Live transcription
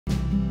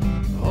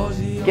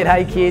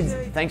G'day kids,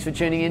 thanks for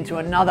tuning in to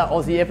another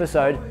Aussie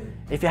episode.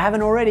 If you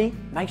haven't already,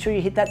 make sure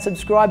you hit that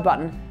subscribe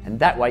button and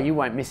that way you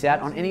won't miss out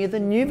on any of the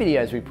new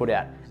videos we put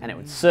out, and it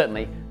would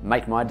certainly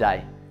make my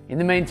day. In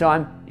the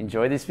meantime,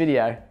 enjoy this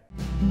video.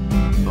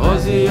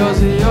 Ozzie,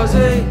 Ozzie,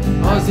 Ozzie,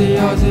 Ozzie,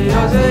 Ozzie,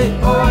 Ozzie,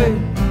 oi!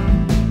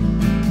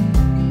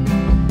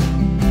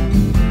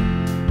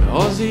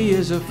 Ozzie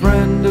is a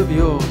friend of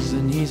yours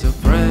and he's a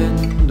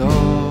friend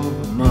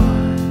of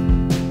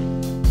mine.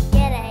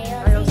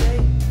 G'day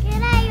Ozzie.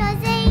 G'day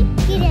Ozzie.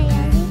 G'day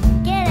Ozzie.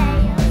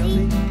 G'day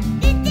Ozzie.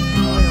 G'day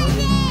Ozzie.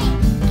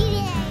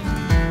 G'day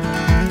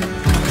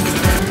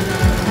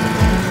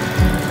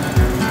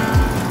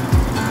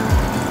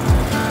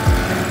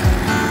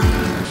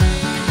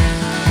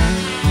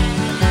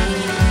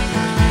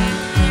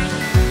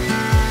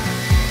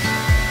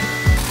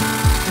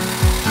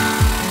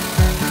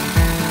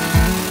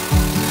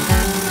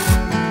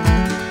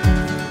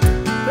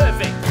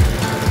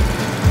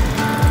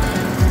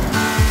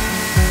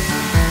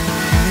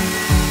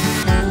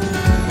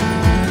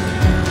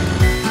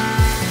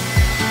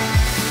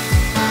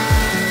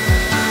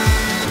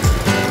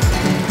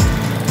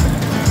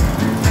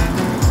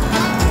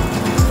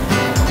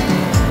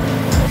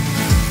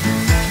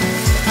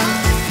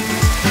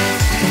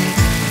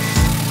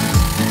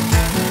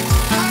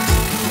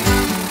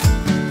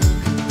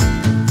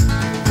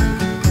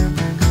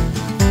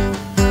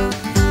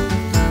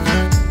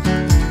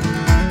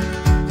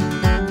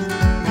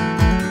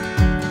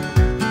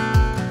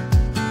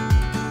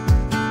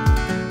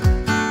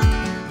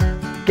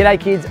G'day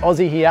kids,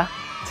 Ozzie here.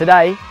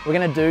 Today we're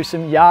going to do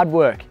some yard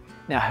work.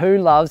 Now who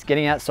loves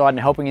getting outside and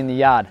helping in the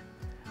yard?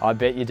 I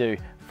bet you do.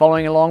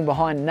 Following along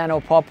behind Nan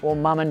or Pop or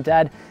Mum and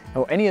Dad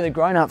or any of the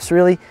grown-ups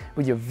really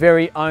with your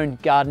very own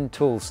garden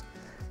tools.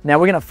 Now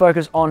we're going to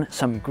focus on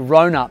some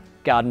grown-up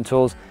garden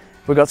tools.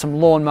 We've got some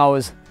lawn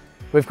mowers,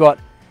 we've got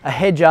a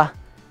hedger,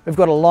 we've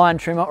got a line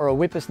trimmer or a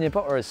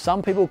whippersnipper, or as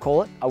some people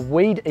call it, a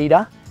weed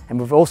eater, and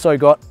we've also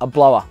got a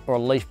blower or a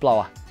leaf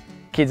blower.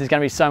 Kids, it's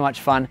going to be so much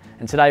fun,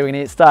 and today we're going to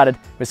get started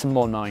with some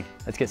lawn mowing.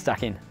 Let's get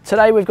stuck in.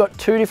 Today we've got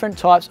two different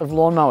types of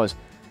lawn mowers.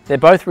 They're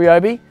both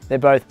Ryobi, they're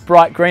both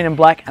bright green and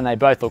black, and they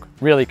both look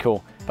really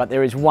cool. But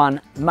there is one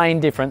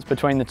main difference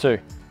between the two.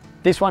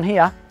 This one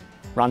here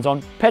runs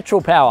on petrol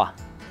power.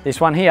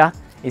 This one here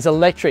is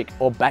electric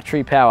or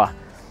battery power.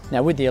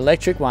 Now with the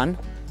electric one,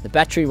 the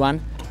battery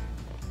one,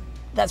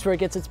 that's where it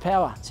gets its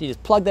power. So you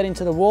just plug that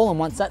into the wall, and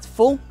once that's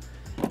full,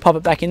 pop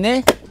it back in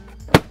there,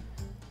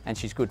 and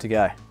she's good to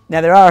go. Now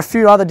there are a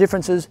few other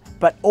differences,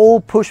 but all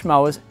push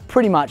mowers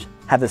pretty much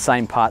have the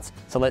same parts.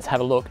 So let's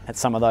have a look at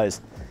some of those.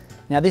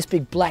 Now this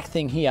big black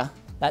thing here,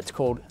 that's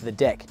called the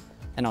deck.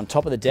 And on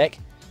top of the deck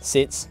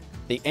sits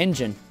the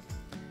engine.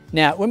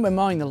 Now when we're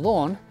mowing the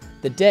lawn,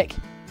 the deck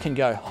can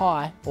go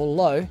high or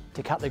low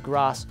to cut the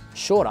grass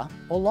shorter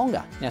or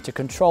longer. Now to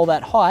control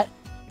that height,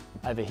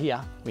 over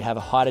here we have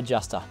a height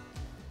adjuster.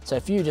 So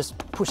if you just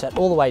push that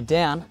all the way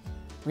down,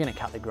 we're going to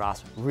cut the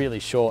grass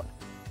really short.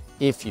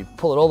 If you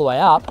pull it all the way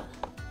up,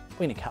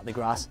 we're going to cut the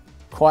grass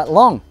quite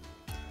long.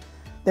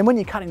 Then when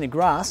you're cutting the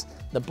grass,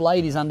 the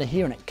blade is under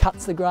here and it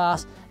cuts the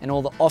grass, and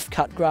all the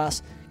off-cut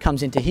grass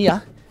comes into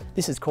here.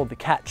 This is called the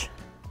catch.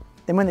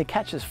 Then when the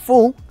catch is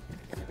full,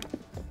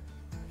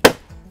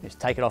 just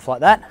take it off like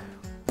that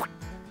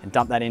and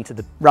dump that into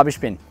the rubbish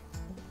bin.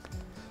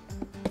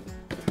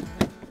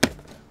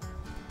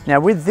 Now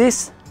with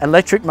this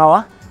electric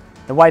mower,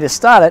 the way to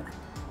start it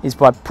is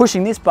by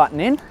pushing this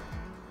button in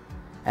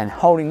and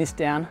holding this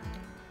down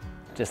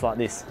just like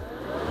this.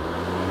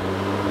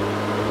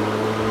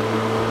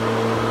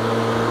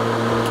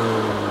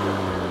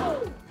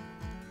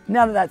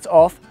 Now that that's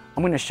off,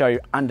 I'm going to show you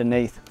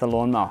underneath the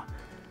lawnmower.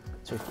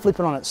 So we flip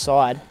it on its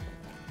side.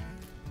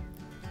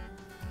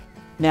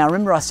 Now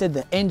remember I said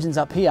the engine's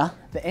up here.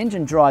 The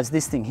engine drives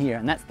this thing here,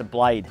 and that's the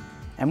blade.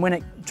 And when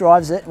it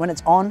drives it, when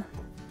it's on,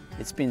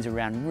 it spins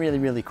around really,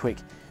 really quick.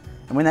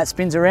 And when that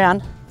spins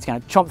around, it's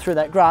going to chomp through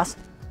that grass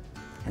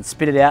and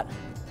spit it out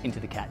into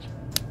the catch.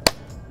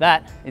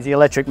 That is the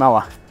electric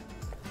mower.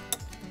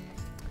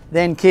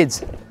 Then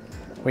kids,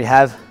 we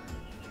have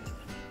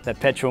the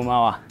petrol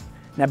mower.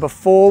 Now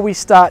before we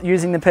start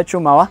using the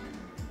petrol mower,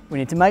 we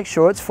need to make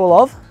sure it's full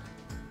of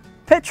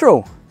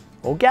petrol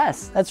or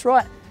gas, that's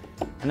right.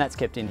 And that's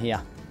kept in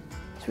here.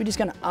 So we're just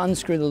going to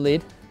unscrew the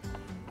lid,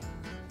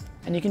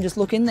 and you can just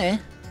look in there,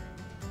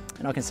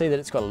 and I can see that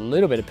it's got a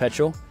little bit of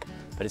petrol,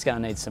 but it's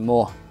going to need some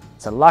more.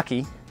 So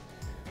lucky,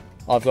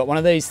 I've got one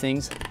of these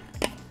things,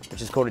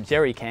 which is called a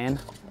jerry can,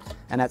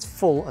 and that's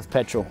full of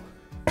petrol.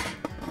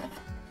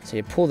 So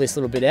you pull this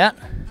little bit out,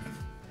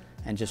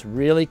 and just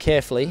really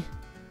carefully,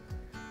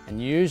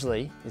 and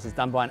usually this is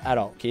done by an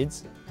adult,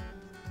 kids,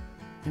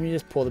 and you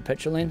just pour the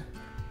petrol in,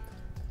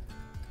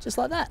 just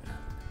like that.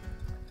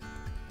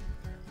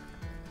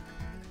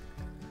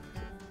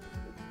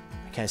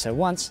 Okay, so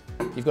once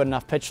you've got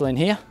enough petrol in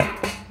here,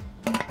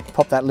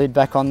 pop that lid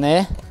back on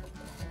there,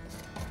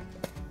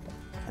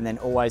 and then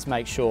always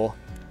make sure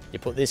you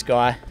put this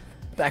guy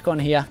back on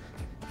here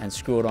and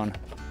screw it on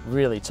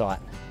really tight.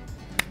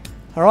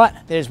 All right,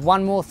 there's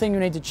one more thing we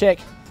need to check.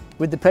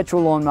 with the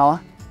petrol lawnmower,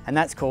 and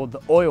that's called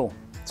the oil.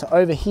 So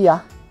over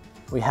here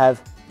we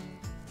have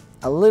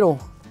a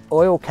little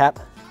oil cap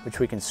which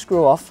we can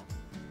screw off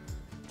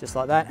just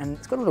like that, and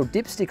it's got a little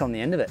dipstick on the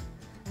end of it.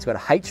 It's got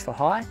a H for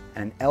high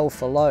and an L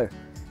for low,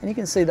 and you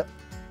can see that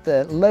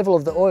the level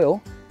of the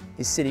oil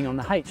is sitting on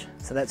the H.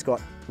 So that's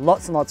got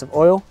lots and lots of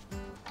oil.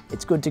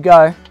 It's good to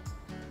go,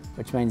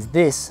 which means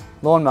this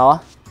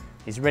lawnmower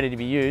is ready to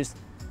be used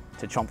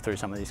to chomp through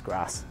some of this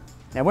grass.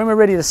 Now when we're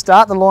ready to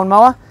start the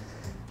lawnmower,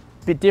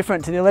 a bit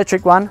different to the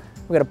electric one,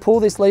 we're going to pull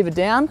this lever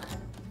down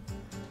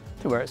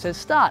to where it says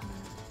start.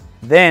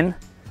 Then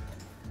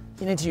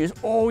you need to use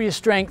all your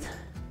strength,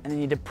 and then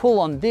you need to pull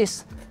on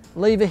this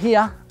lever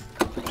here.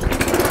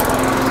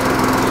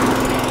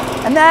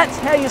 And that's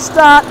how you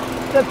start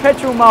the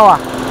petrol mower.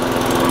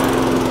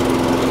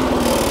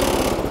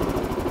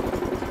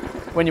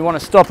 When you want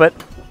to stop it,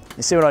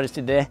 you see what I just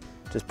did there?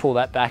 Just pull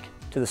that back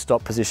to the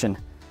stop position.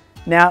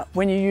 Now,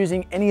 when you're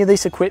using any of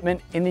this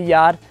equipment in the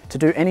yard to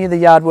do any of the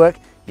yard work,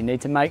 you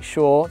need to make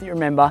sure that you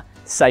remember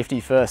safety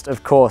first,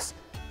 of course.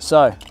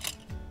 So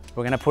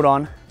we're going to put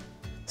on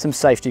some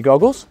safety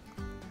goggles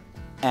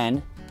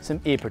and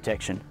some ear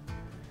protection.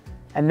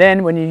 And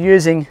then when you're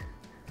using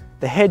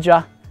the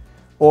hedger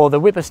or the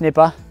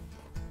whippersnipper,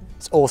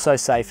 it's also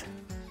safe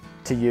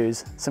to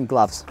use some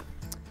gloves.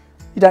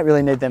 You don't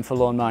really need them for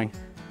lawn mowing.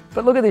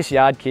 But look at this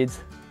yard, kids.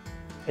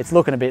 It's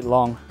looking a bit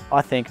long.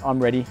 I think I'm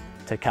ready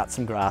to cut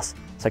some grass.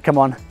 So come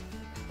on,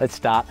 let's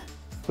start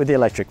with the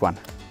electric one.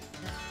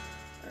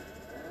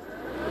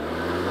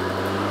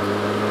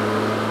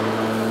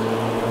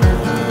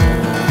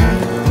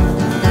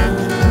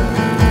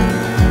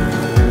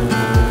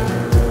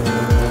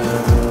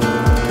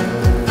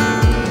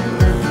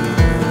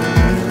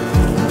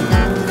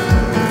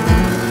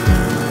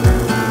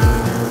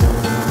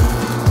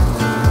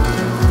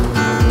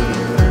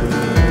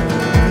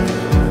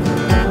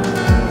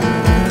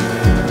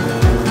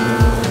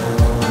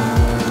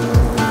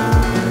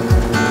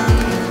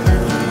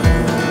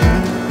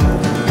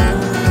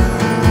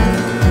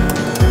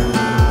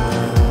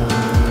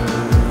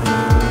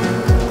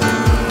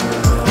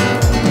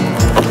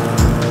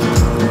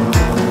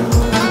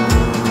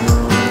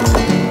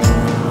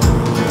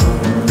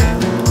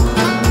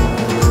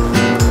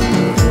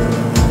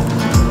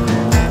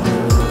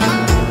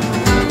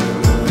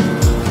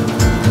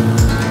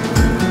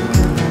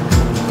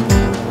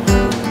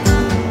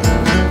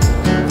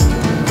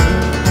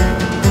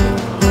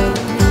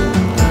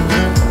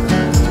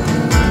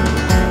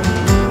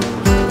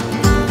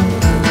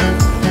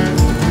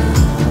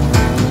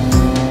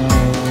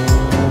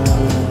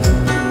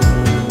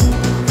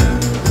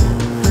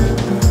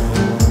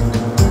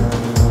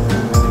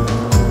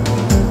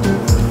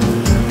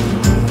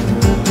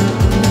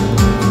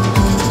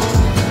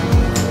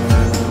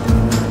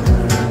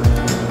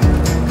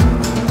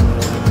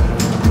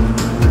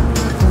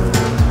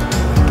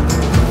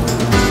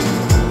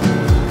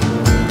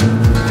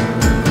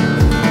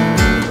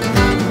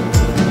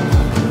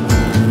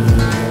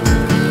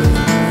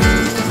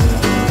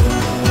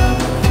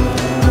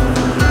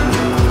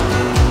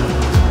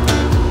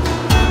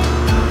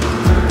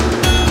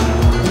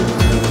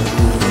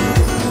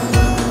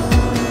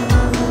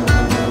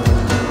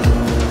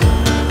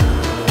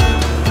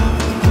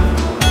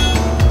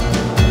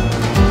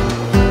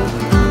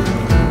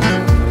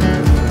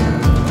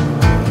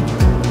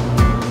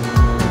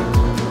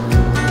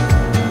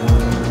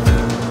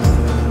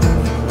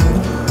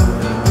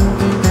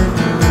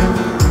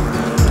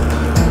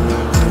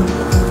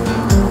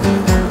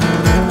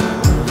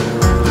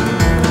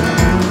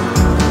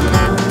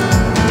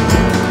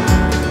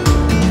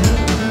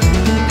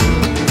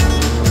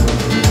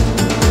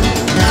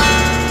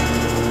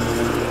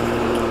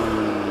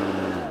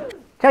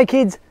 Okay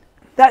kids,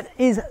 that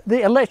is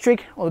the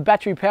electric or the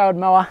battery powered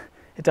mower.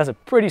 It does a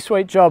pretty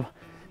sweet job,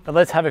 but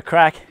let's have a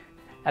crack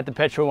at the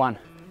petrol one.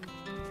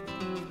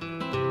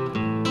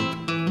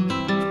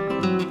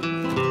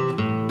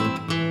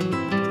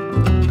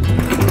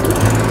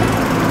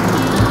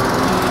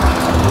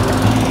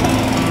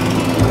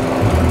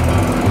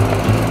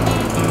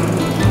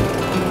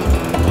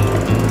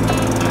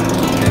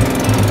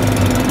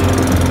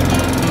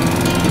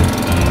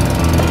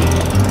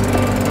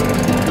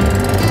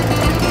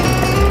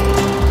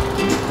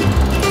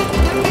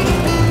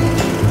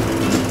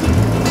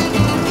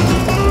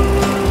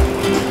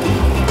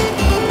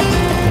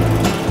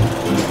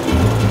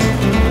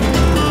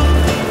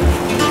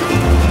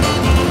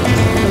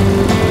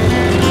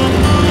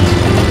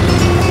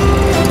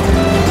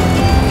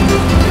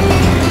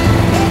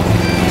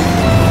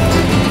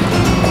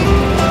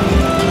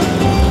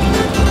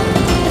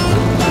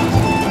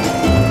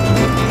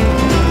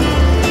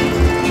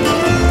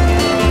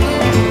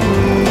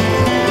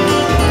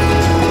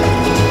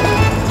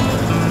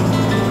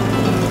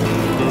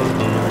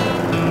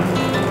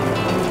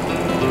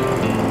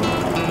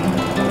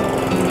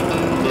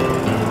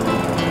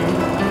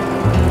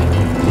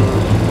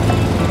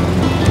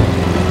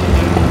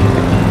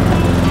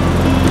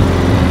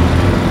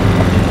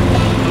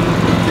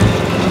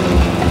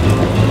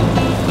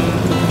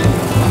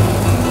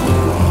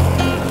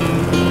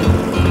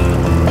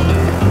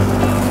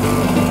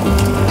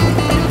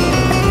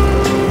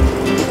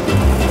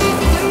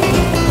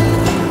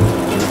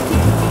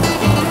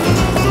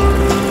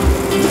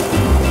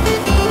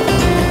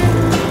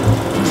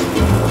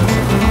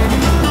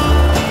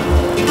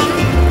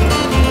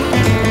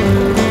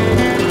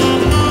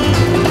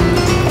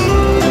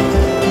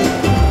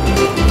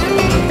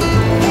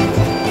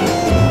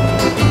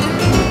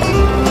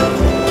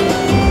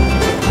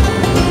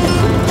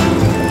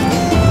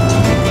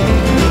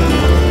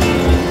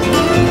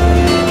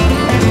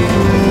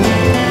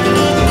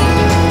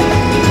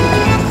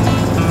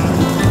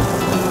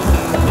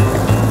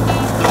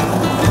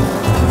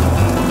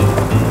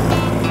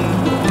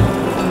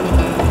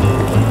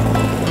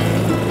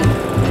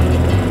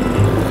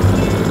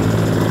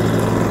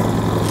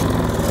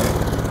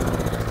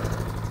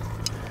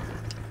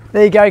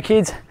 There you go,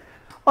 kids.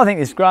 I think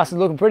this grass is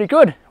looking pretty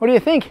good. What do you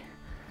think?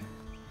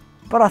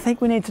 But I think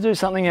we need to do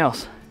something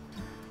else.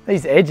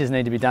 These edges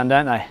need to be done,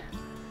 don't they?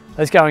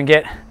 Let's go and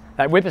get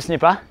that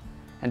whippersnipper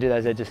and do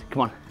those edges.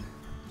 Come on.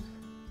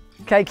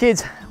 Okay,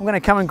 kids, I'm gonna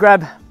come and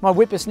grab my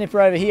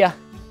whippersnipper over here.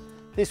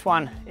 This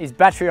one is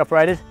battery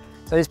operated.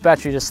 So this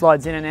battery just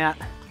slides in and out.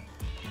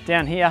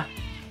 Down here,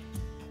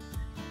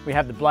 we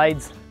have the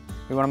blades.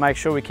 We wanna make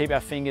sure we keep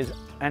our fingers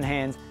and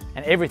hands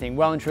and everything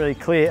well and truly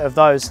clear of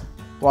those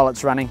while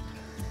it's running.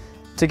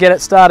 To get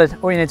it started,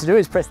 all you need to do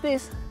is press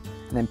this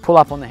and then pull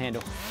up on the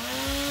handle.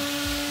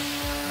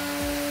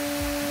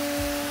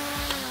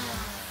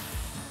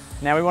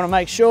 Now we want to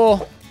make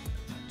sure,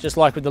 just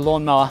like with the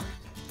lawnmower,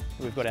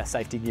 that we've got our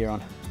safety gear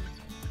on.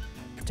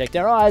 Protect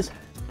our eyes,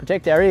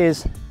 protect our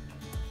ears,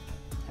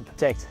 and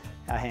protect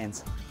our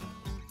hands.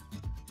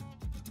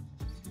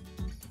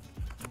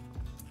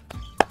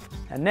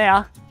 And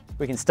now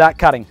we can start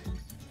cutting.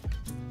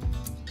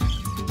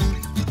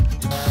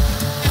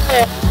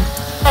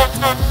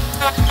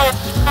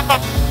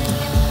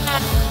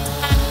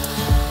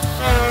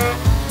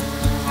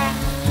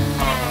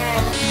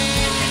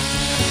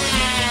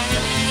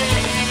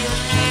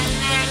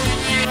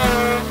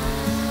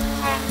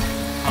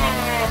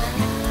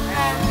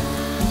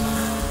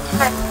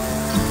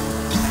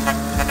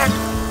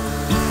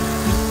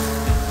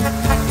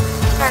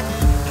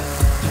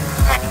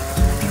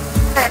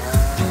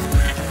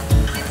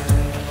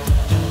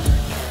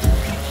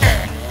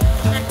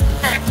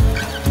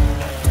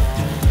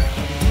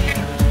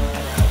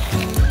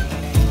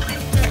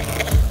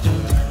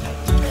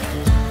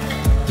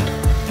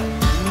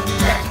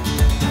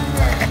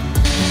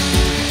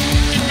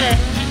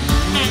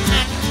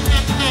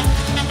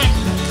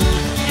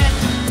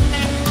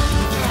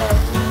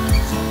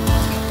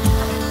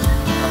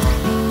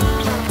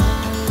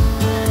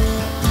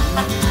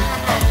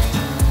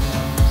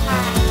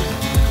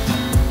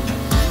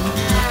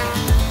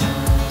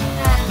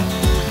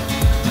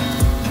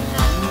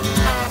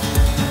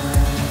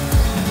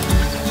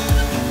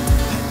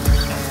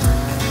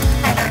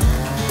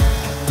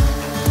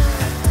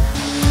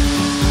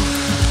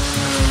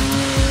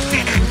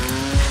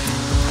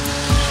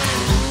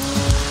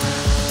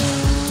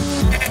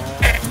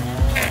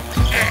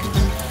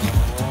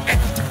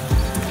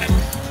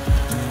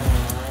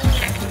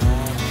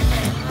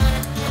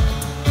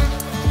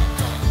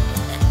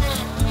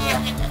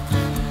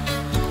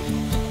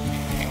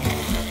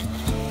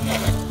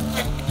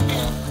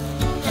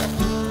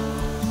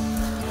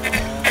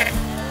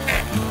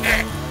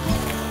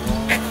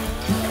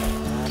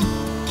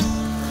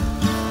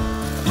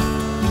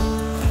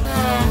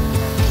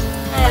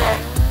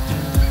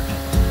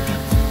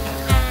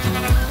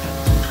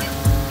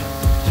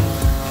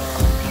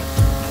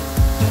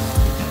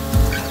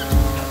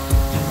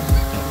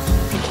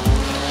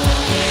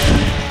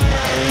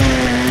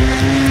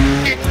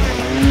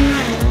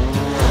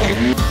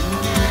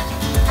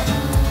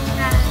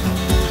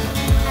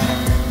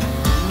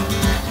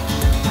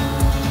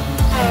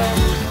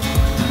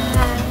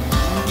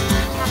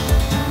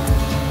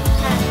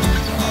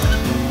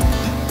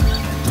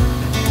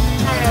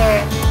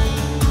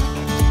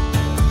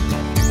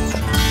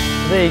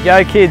 There you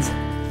go, kids.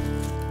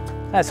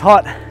 That's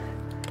hot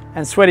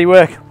and sweaty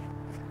work.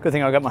 Good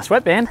thing I got my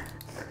sweatband.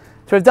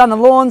 So we've done the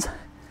lawns,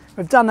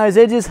 we've done those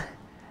edges.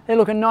 They're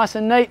looking nice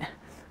and neat,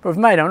 but we've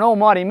made an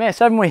almighty mess,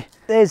 haven't we?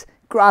 There's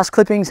grass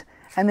clippings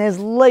and there's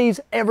leaves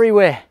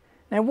everywhere.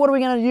 Now what are we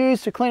going to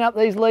use to clean up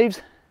these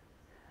leaves?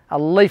 A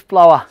leaf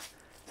blower.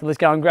 So let's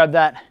go and grab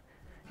that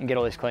and get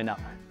all this cleaned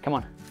up. Come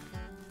on.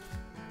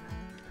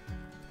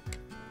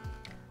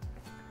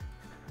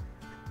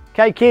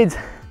 Okay, kids,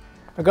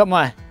 I've got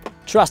my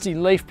trusty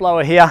leaf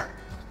blower here.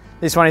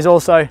 This one is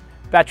also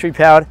battery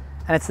powered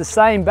and it's the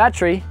same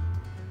battery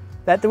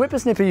that the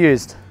whippersnipper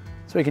used.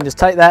 So we can just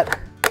take that,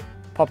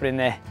 pop it in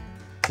there,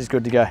 which is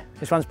good to go.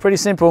 This one's pretty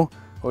simple.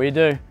 All you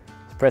do is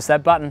press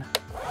that button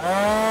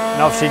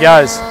and off she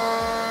goes.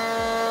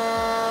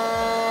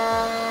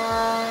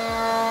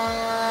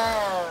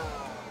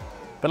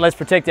 But let's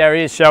protect our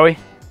ears, shall we?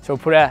 So we'll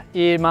put our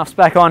ear muffs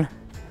back on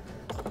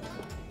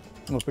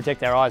and we'll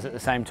protect our eyes at the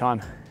same time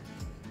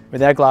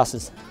with our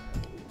glasses.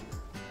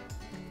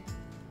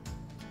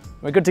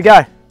 We're good to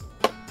go.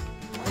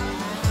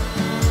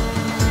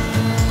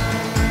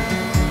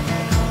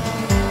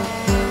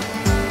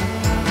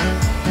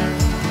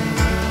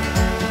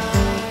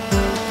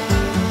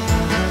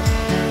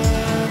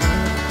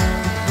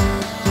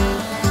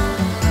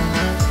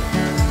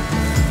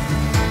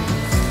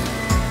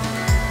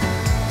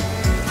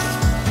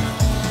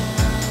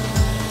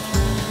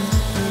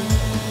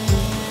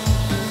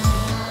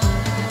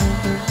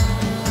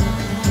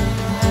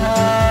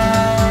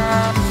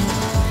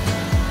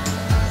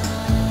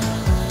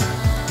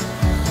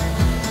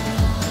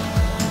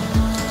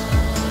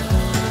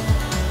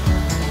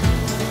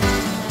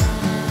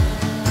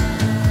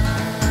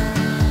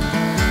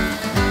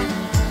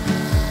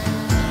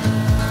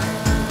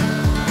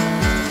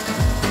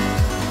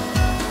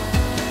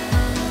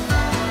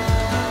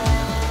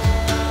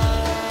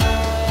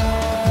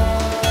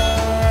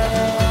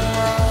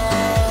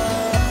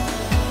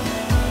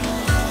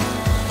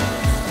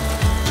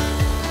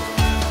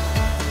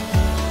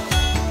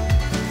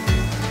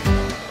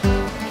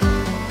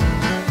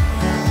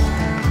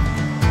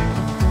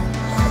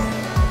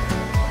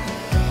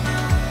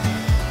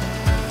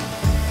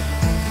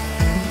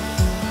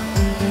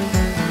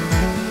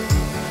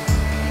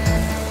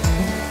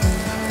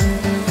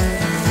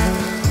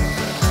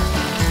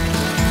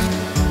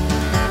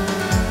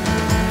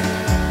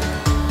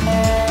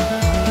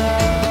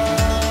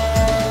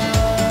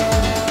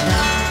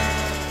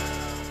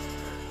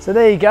 So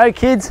there you go,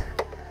 kids.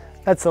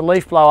 That's the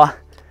leaf blower.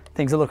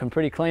 Things are looking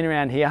pretty clean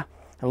around here.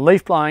 The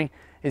leaf blowing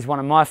is one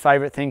of my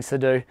favorite things to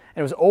do.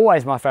 It was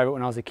always my favorite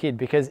when I was a kid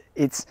because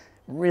it's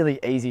really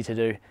easy to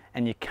do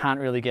and you can't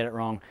really get it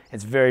wrong.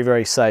 It's very,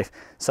 very safe.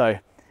 So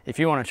if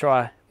you want to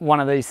try one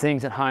of these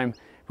things at home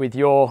with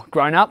your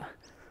grown-up,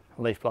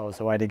 leaf blower is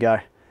the way to go.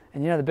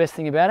 And you know the best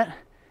thing about it?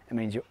 It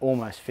means you're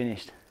almost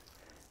finished.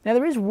 Now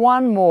there is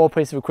one more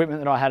piece of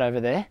equipment that I had over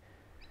there,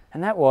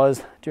 and that was,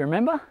 do you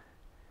remember?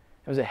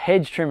 It was a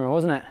hedge trimmer,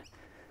 wasn't it?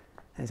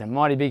 There's a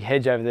mighty big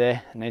hedge over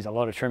there and needs a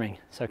lot of trimming.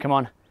 So come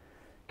on,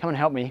 come and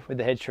help me with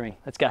the hedge trimming.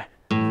 Let's go.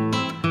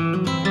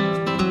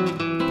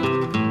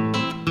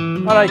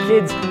 Righto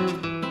kids,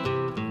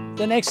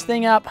 the next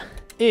thing up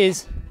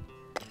is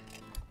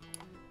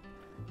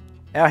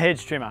our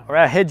hedge trimmer or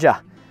our hedger.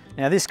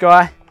 Now this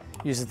guy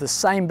uses the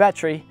same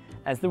battery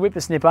as the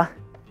whippersnipper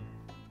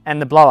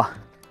and the blower.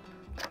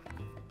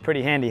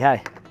 Pretty handy,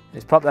 hey?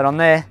 Just pop that on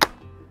there,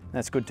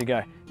 that's good to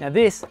go. Now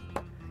this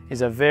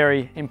is a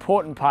very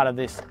important part of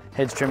this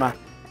hedge trimmer.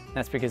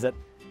 That's because it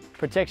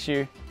protects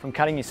you from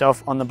cutting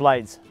yourself on the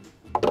blades.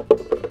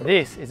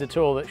 This is a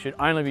tool that should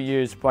only be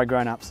used by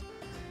grown-ups.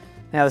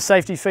 Now the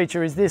safety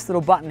feature is this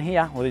little button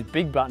here, or this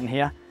big button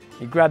here.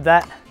 You grab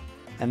that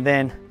and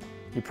then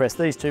you press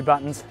these two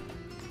buttons.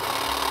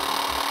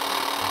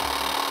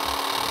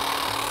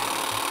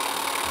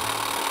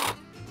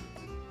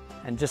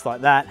 And just like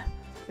that,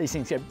 these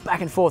things go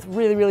back and forth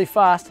really, really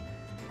fast,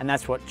 and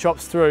that's what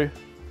chops through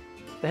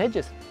the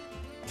hedges.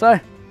 So,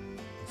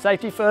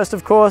 safety first,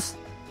 of course.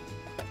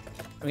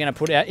 We're going to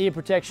put our ear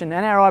protection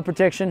and our eye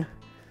protection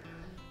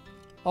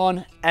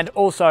on, and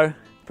also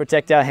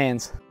protect our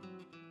hands.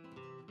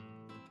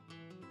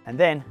 And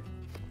then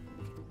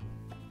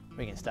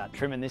we can start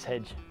trimming this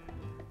hedge.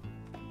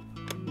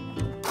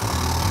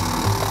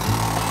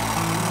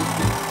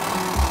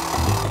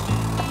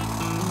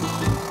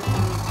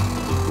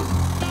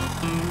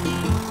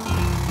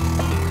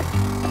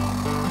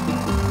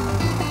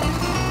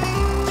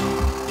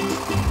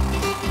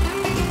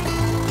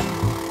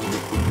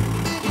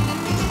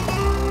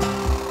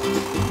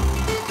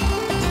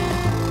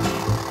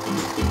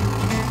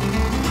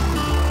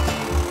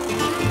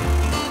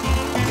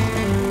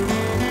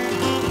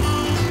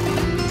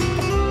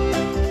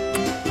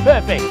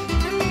 Perfect.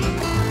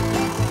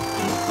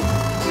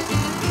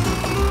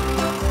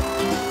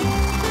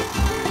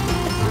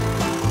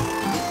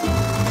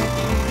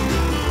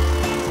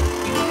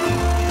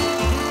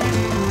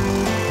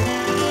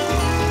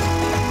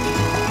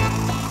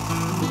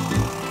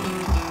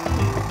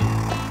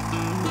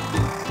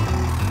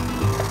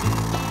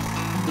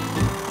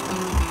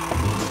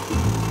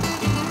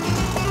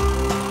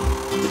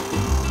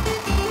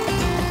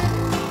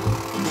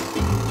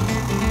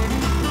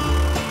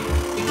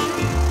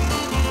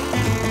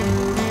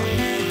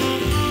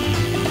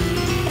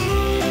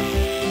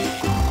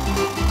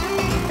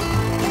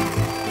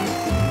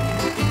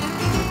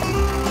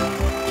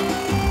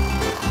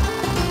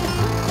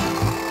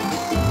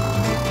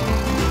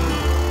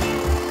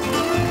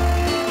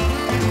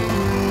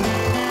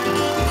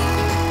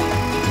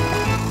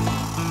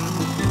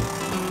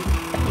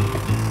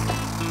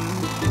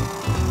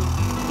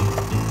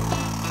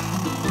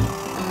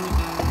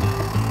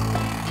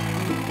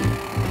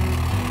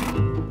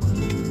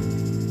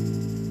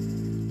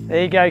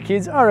 There you go,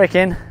 kids. I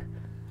reckon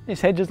this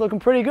hedge is looking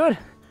pretty good.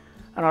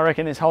 And I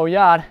reckon this whole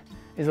yard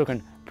is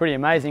looking pretty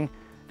amazing.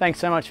 Thanks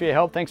so much for your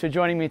help. Thanks for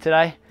joining me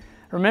today.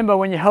 Remember,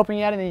 when you're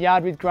helping out in the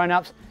yard with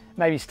grown-ups,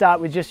 maybe start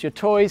with just your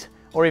toys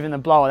or even the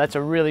blower. That's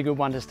a really good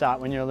one to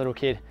start when you're a little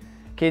kid.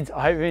 Kids,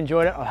 I hope you've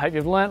enjoyed it. I hope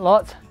you've learnt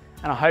lots,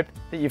 and I hope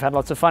that you've had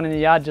lots of fun in the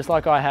yard just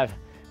like I have.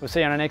 We'll see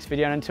you on our next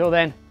video, and until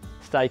then,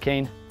 stay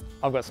keen.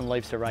 I've got some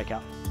leaves to rake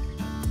up.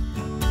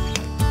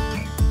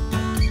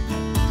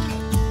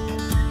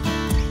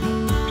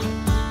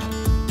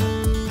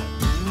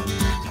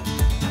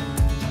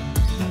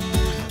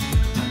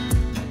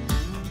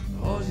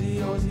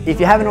 If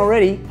you haven't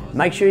already,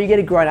 make sure you get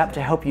a grown-up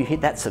to help you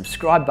hit that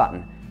subscribe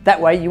button. That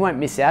way you won't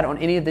miss out on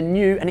any of the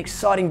new and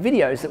exciting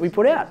videos that we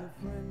put out.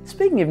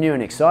 Speaking of new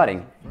and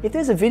exciting, if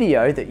there's a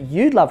video that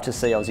you'd love to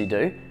see Ozzie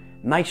do,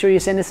 make sure you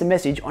send us a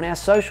message on our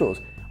socials,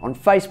 on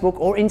Facebook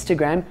or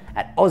Instagram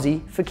at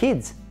Ozzie for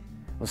Kids.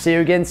 We'll see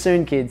you again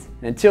soon, kids,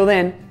 and until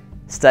then,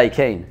 stay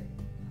keen.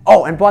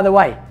 Oh, and by the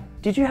way,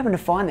 did you happen to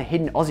find the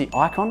hidden Ozzie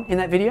icon in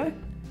that video?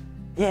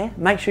 Yeah,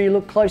 make sure you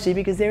look closely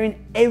because they're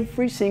in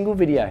every single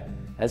video.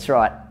 That's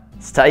right,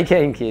 stay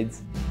keen,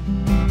 kids.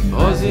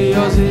 Ozzie,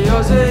 Ozzie,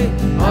 Ozzie,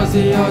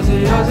 Ozzie,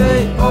 Ozzie,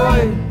 Ozzie,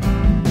 oi!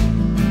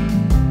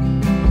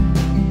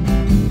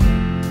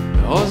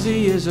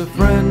 Ozzie is a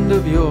friend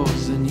of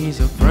yours and he's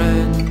a friend